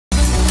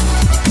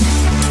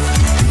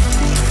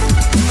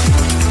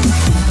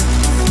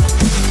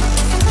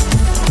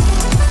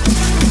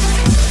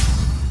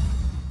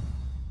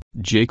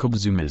Jacob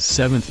Zuma's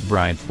seventh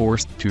bride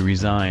forced to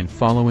resign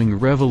following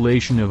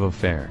revelation of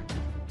affair.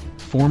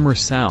 Former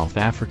South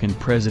African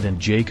President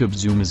Jacob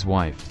Zuma's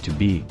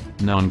wife-to-be,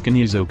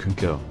 Nonkanyiso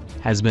Conco,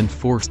 has been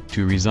forced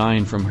to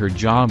resign from her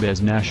job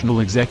as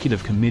National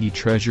Executive Committee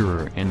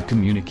Treasurer and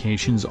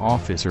Communications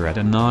Officer at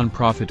a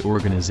non-profit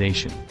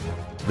organization.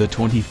 The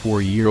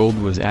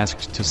 24-year-old was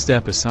asked to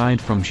step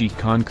aside from She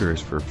Conquers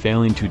for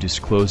failing to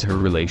disclose her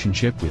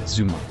relationship with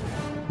Zuma.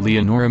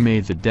 Leonora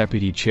May, the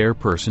deputy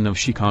chairperson of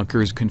She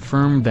Conquers,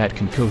 confirmed that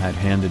Conco had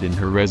handed in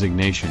her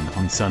resignation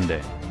on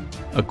Sunday.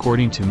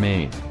 According to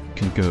May,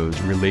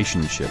 Conco's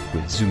relationship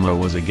with Zuma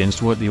was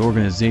against what the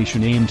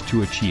organization aimed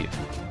to achieve.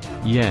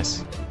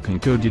 Yes,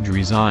 Conco did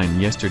resign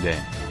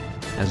yesterday.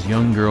 As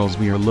young girls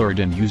we are lured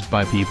and used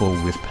by people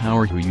with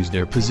power who use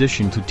their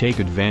position to take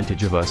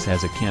advantage of us.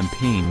 As a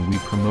campaign we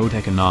promote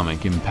economic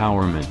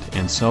empowerment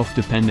and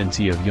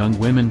self-dependency of young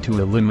women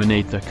to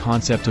eliminate the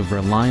concept of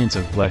reliance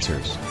of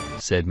blessers,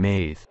 said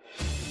May.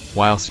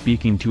 While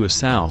speaking to a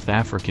South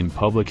African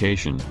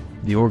publication,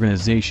 the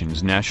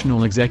organization's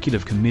National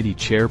Executive Committee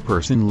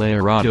chairperson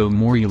Lerato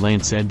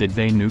Morulane said that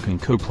they knew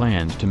Conco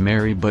planned to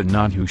marry but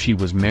not who she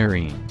was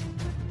marrying.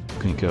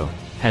 Conco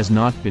has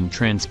not been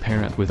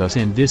transparent with us,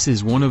 and this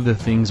is one of the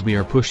things we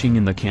are pushing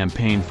in the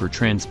campaign for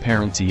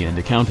transparency and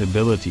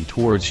accountability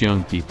towards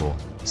young people,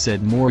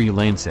 said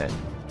Morulane said.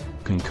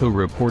 Conco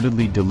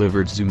reportedly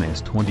delivered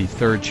Zuma's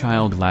 23rd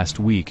child last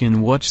week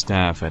in what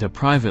staff at a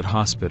private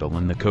hospital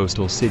in the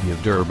coastal city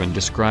of Durban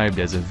described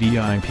as a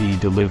VIP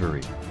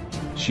delivery.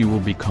 She will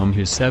become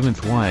his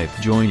seventh wife,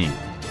 joining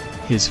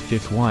his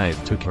fifth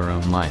wife took her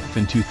own life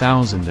in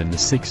 2000 and the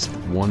sixth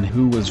one,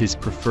 who was his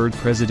preferred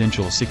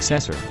presidential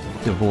successor,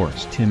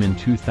 divorced him in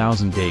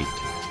 2008.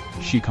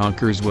 She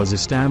Conquers was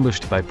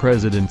established by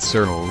President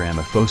Cyril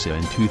Ramaphosa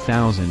in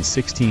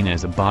 2016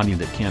 as a body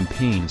that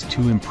campaigns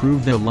to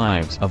improve the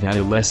lives of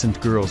adolescent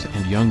girls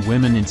and young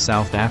women in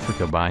South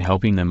Africa by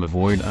helping them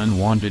avoid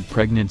unwanted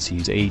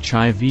pregnancies,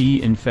 HIV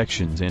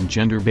infections and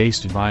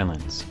gender-based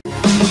violence.